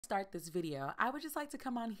Start this video, I would just like to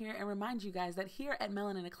come on here and remind you guys that here at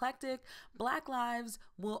Melanin Eclectic, Black lives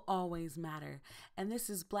will always matter. And this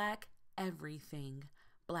is Black everything.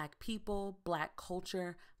 Black people, Black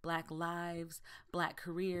culture, Black lives, Black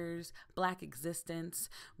careers, Black existence.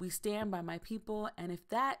 We stand by my people, and if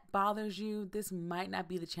that bothers you, this might not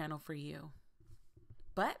be the channel for you.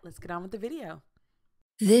 But let's get on with the video.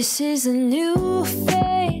 This is a new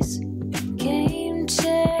phase, game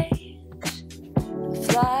change.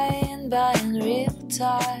 Flying by in real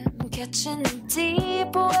time, catching a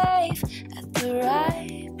deep wave at the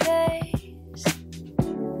right pace.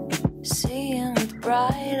 Seeing with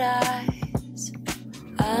bright eyes,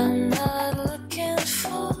 I'm not looking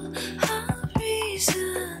for a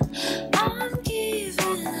reason. I'm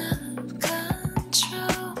giving up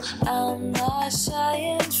control. I'm not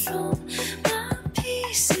shying from my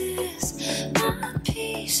pieces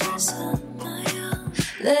on my own.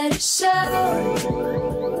 Let it show.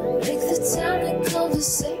 Take the time to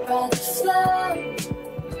conversate by the flow.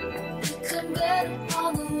 Become better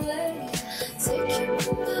on the way. Take it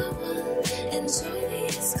one by one. Enjoy the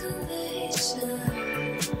escalation.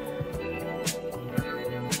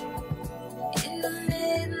 In the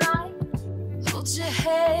midnight, hold your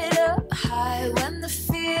head up high when the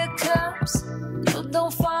fear comes. No,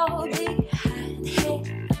 don't fall behind. Hey,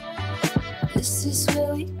 this is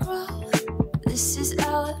where we grow. This is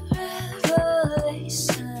our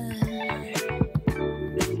revelation.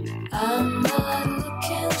 I'm not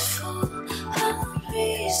looking for a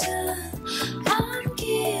reason. I'm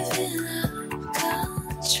giving up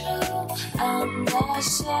control. I'm not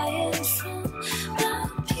shying from my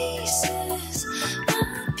pieces on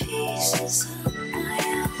my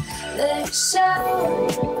own. Let it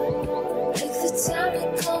show. Take the time to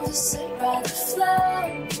conversate by the flow.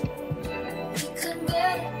 Become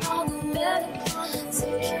better on the better.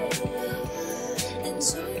 Take it up.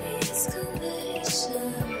 Enjoy the escalation.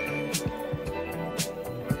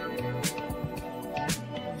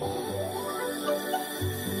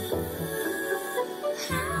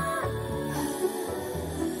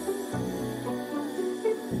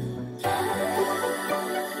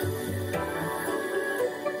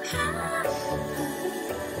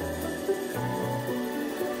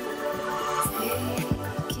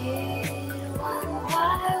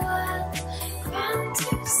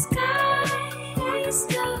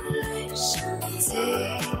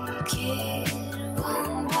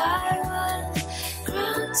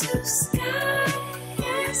 To sky,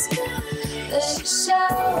 yes, let it show.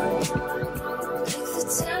 Take the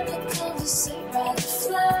time to conversate by the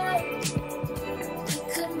flow.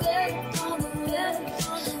 Become better on the better.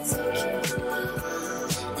 Take it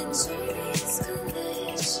up. Enjoy the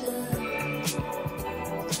escalation.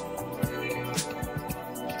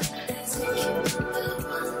 Take it one by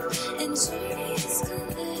one. Enjoy the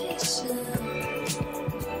escalation.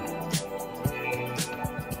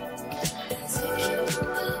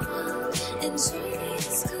 Enjoy the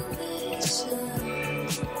escalation.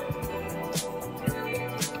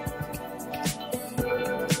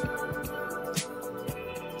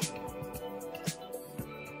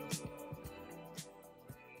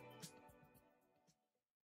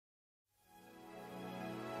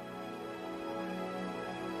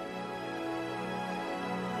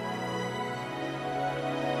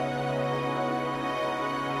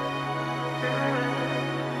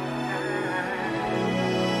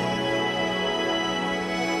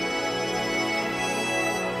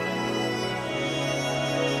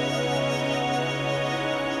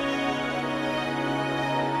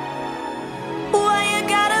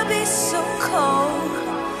 So cold,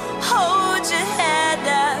 hold your head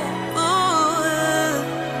up, ooh.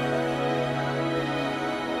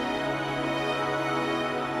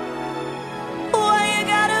 Why you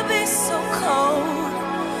gotta be so cold,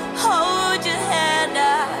 hold your head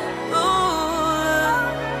up,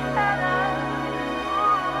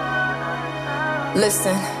 ooh.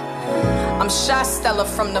 Listen, I'm Shy Stella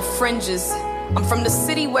from the fringes. I'm from the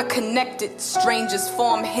city where connected strangers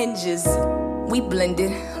form hinges. We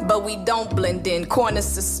blended, but we don't blend in. Corners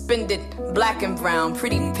suspended, black and brown,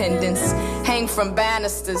 pretty pendants hang from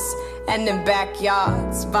banisters and in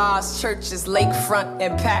backyards, bars, churches, lakefront,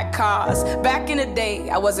 and packed cars. Back in the day,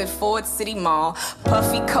 I was at Ford City Mall,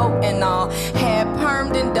 puffy coat and all, hair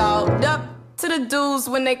permed and dolled up. To the dudes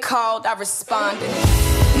when they called, I responded.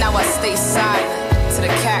 Now I stay silent to the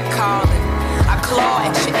cat calling. I claw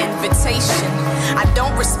at your invitation. I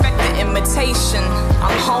don't respect the imitation.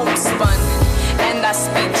 I'm homespun. And I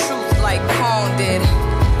speak truth like Pawn did.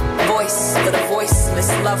 Voice for the voiceless,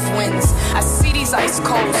 love wins. I see these ice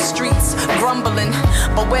cold streets grumbling,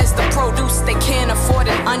 but where's the produce? They can't afford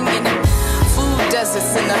an onion. Food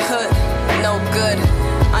deserts in the hood, no good.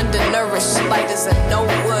 Undernourished, light as a no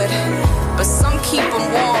wood. But some keep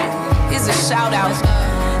them warm. Here's a shout out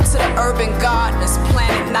to the urban gardeners,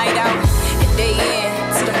 planning night out and day in.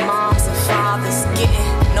 To the moms and fathers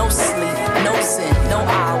getting no sleep, no sin, no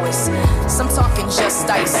hours. Some talking just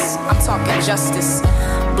ice, I'm talking justice.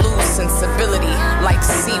 Blue sensibility like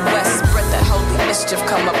Sea West. Spread the holy mischief,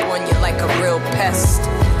 come up on you like a real pest.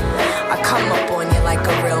 I come up on you like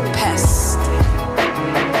a real pest.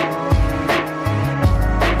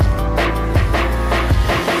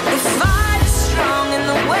 The fight is strong and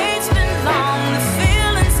the wait's been long. The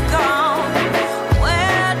feeling's gone.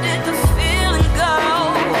 Where did the feeling go?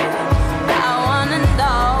 I wanna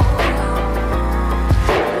know.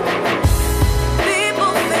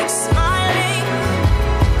 People fake smiling.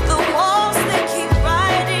 The walls they keep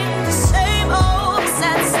writing the same old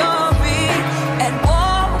sad story. At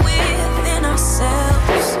war within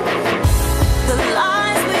ourselves. The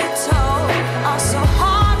lies we're told are so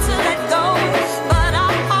hard to let go, but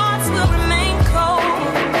our hearts will remain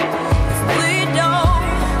cold if we don't.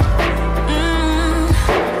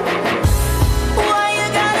 Why you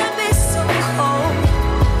gotta be so cold?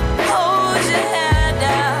 Hold your head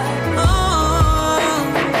down. Ooh,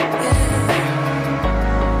 yeah.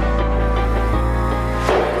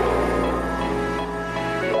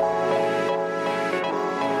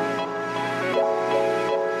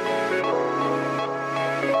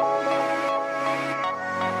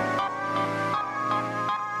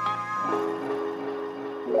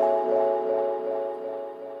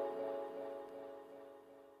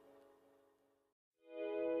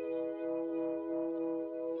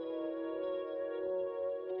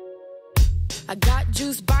 I got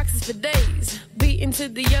juice boxes for days, beaten to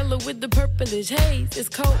the yellow with the purplish haze. It's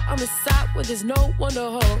cold on the side where there's no one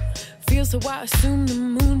to hold. Feels so I assume the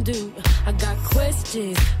moon do. I got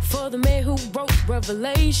questions for the man who wrote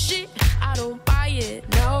Revelation. I don't buy it,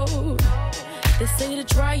 no. They say to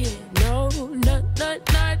try it, no, no, no,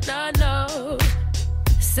 no, no, no.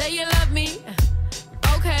 Say you love me,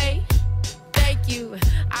 okay, thank you,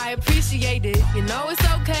 I appreciate it. You know it's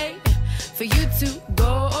okay for you to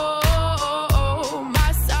go.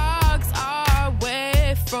 My socks are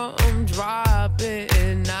wet from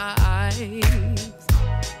dropping knives.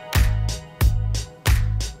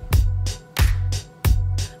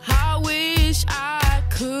 I wish I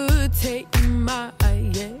could take my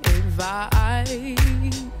advice.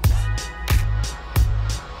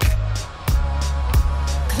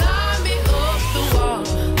 Climbing up the wall,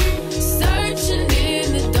 searching in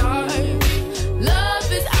the dark.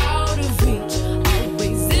 Love is out of reach,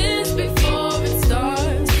 always ends before it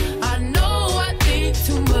starts. I know I think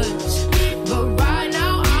too much, but right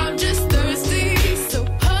now I'm just thirsty. So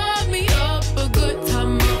hug me up a good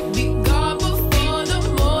time, I'll be gone before the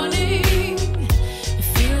morning. It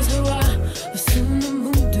feels so right, as soon the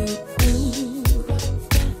moon do.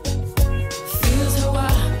 Feels so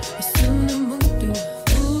right, as soon the moon do.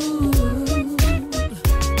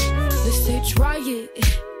 They say try it,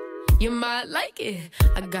 you might like it.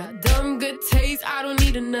 I got dumb good taste, I don't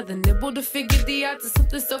need another nibble to figure the odds of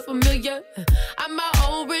something so familiar. I'm my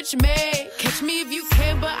own rich man, catch me if you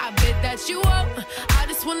can, but I bet that you won't. I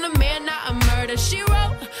just want a man, not a murder, she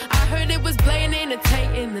wrote. I heard it was playing in the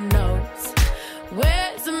tape in the notes.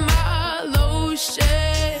 Where's my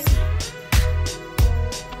lotion?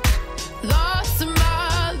 Lost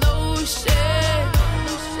my lotion.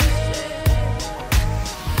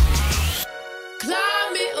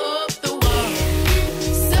 Climbing up the wall,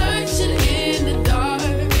 searching in the dark.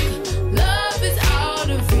 Love is out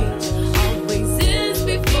of reach, always ends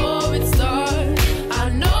before it starts. I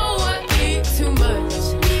know I think too much,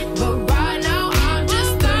 but right now I'm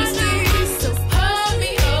just thirsty. So hug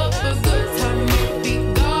me up a good time, I'll be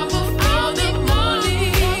gone before the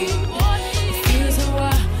morning. It feels so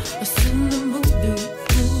right, as soon the moon do.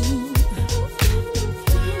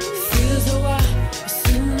 Feels so right, as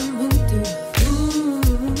soon the moon do.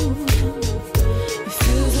 It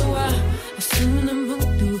feels so right, as soon the moon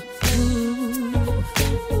do.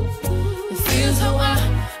 It feels so right,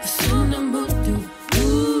 as soon the moon do.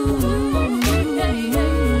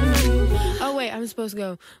 Oh wait, I'm supposed to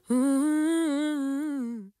go.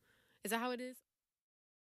 Is that how it is?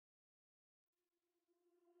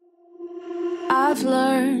 I've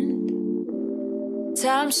learned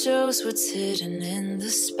time shows what's hidden in the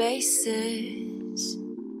spaces.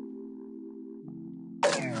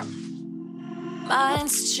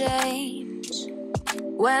 Minds change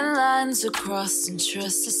when lines are crossed and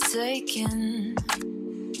trust is taken.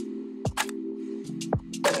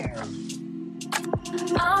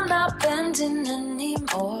 I'm not bending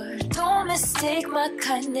anymore. Don't mistake my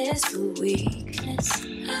kindness for weakness.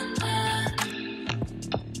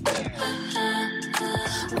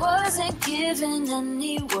 Wasn't given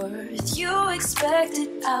any worth. You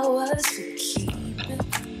expected I was to keep it.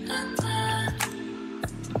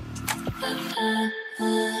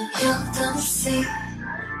 You're gonna see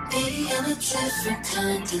me in a different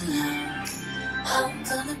kind of light. I'm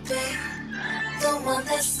gonna be the one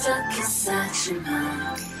that's stuck inside your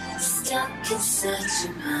mind. Stuck inside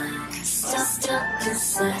your mind. Stuck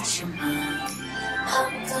inside your mind.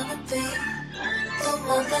 I'm gonna be the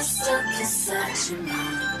one that's stuck inside your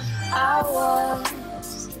mind. I was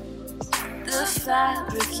the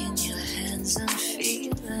fabric in your hands I'm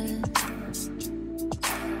feeling.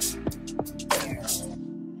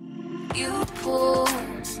 You pulled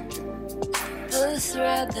the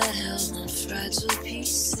thread that held my fragile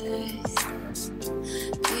pieces.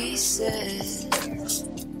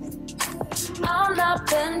 I'm not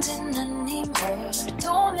bending anymore.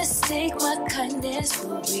 Don't mistake my kindness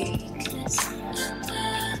for weakness.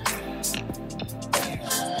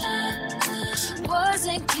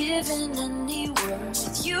 Wasn't given any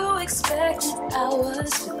worth. You expected I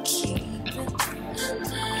was to keep it.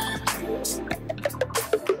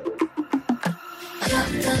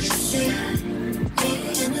 You're gonna see me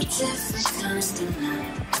in a different kind of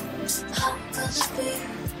light. I'm gonna be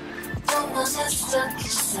the one that's stuck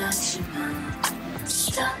inside your mind.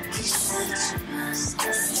 Stuck inside your mind.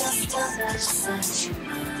 Stuck inside your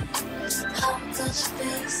mind. I'm gonna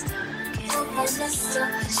be the one that's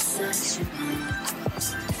stuck inside your mind.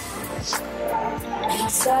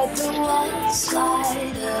 Inside the one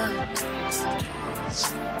slide up,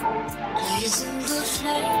 blazing the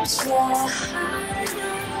flames wide.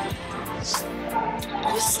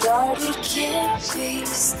 We started, can't be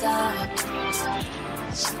stopped.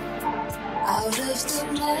 Out of the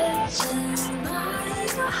legend,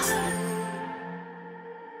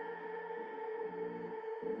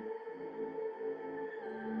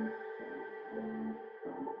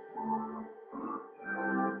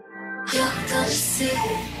 you're gonna see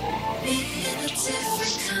me in a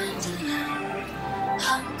different kind of light.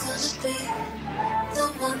 I'm gonna be the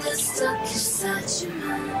one that's stuck inside your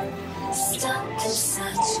mind. Stuck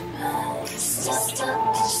inside your mind.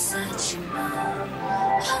 Stuck inside your mind.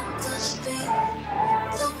 I'm gonna be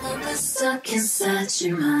the one that's stuck inside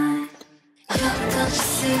your mind. You're gonna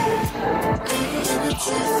see me in a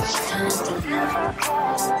different kind of light.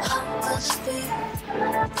 I'm gonna be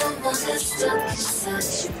the one that's stuck inside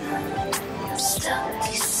your mind. Stuck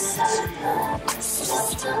inside your mind.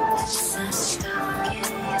 Stuck inside your mind.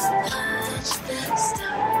 Stuck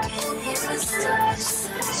in your stuck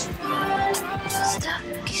inside your mind. Stuck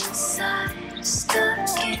inside,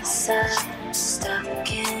 stuck inside, stuck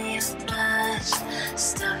in your mind.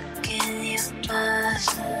 Stuck in your mind.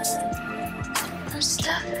 I'm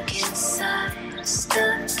stuck inside,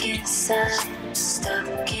 stuck inside,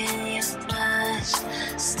 stuck in your mind,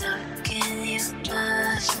 stuck in your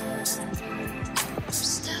mind. I'm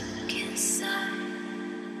stuck inside,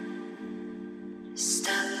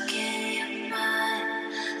 stuck in your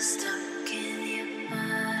mind, stuck in your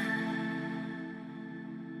mind.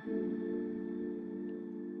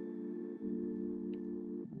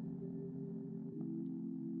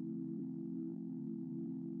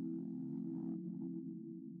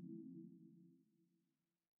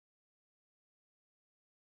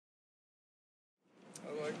 I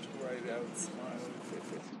like to write out smiling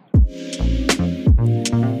faces.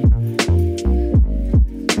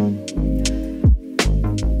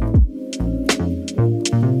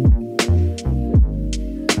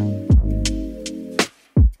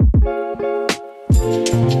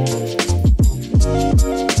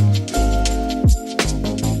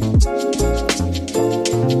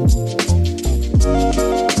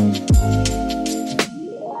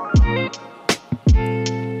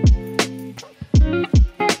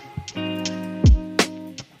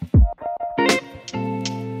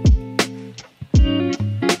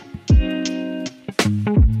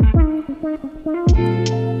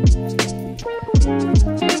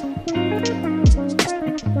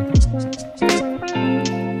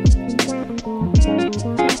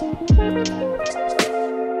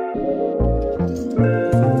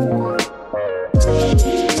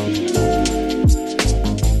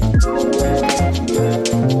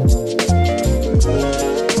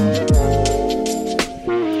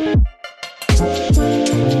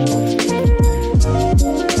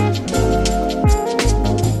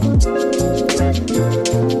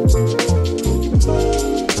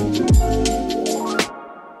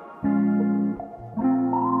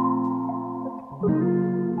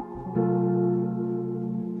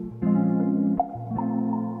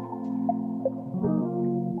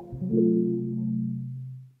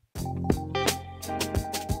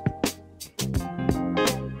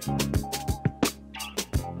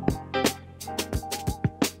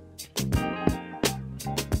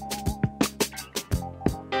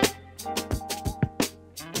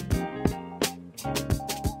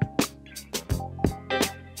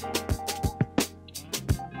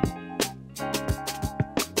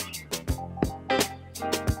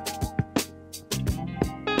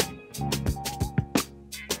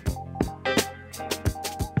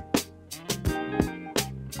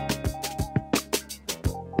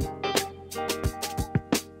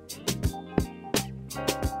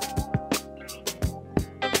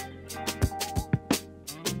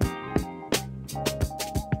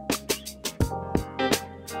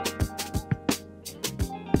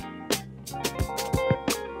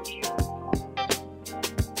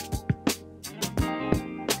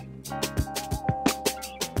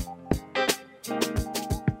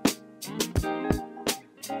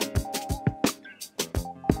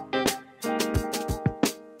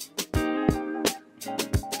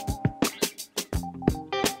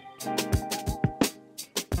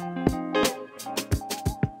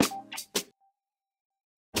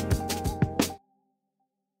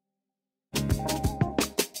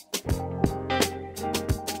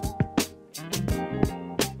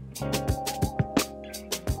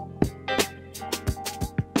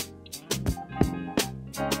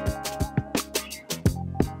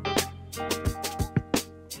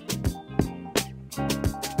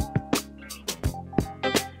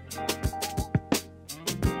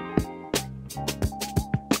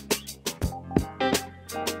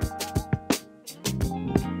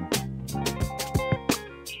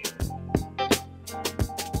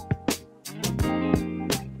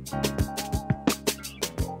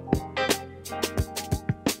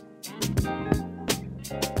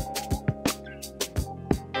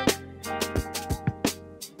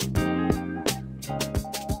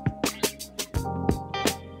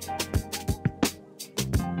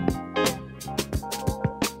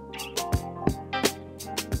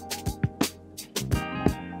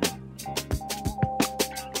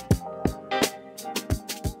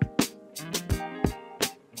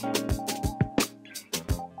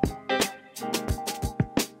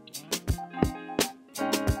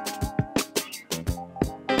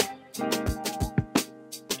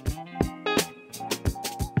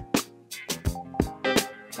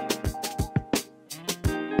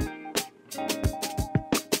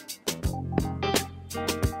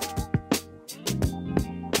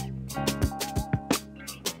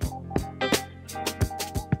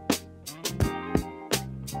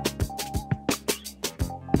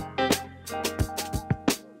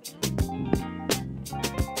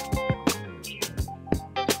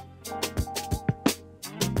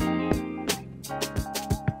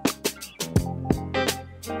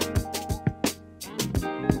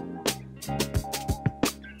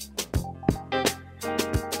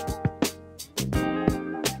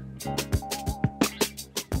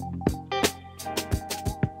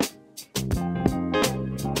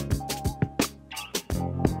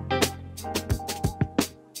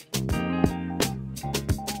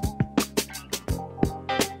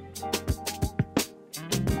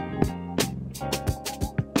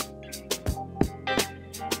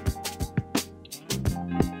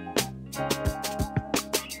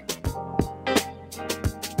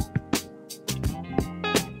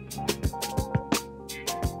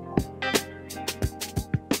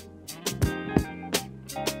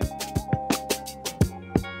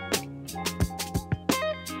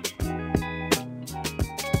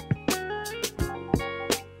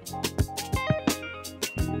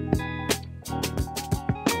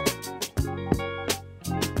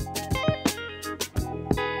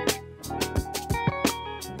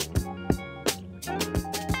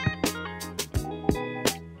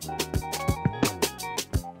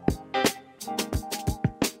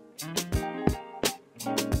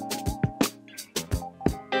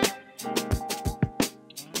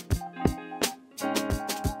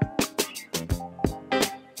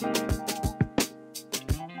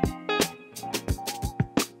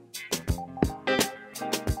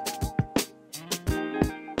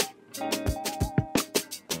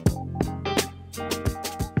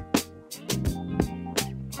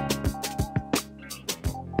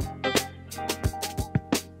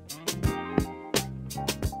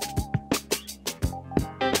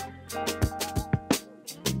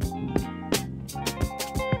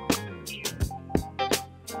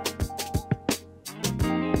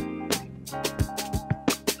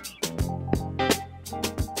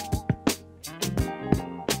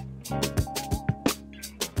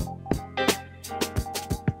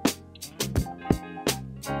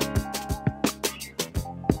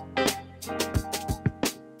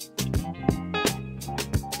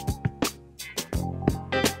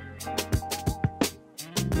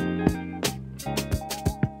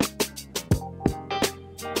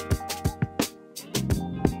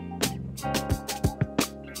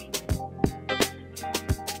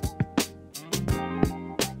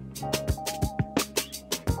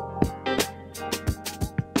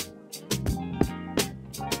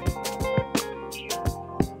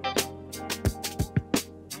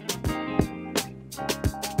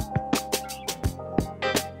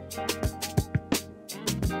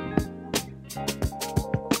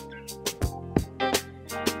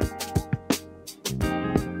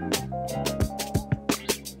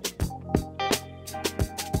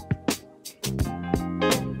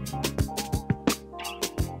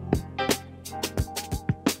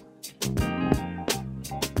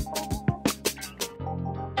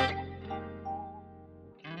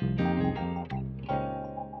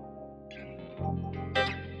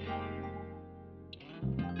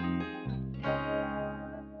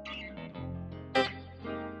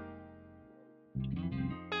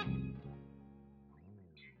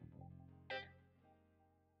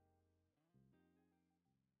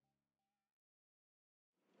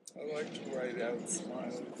 I like to write out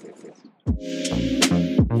smiley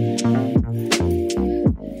faces.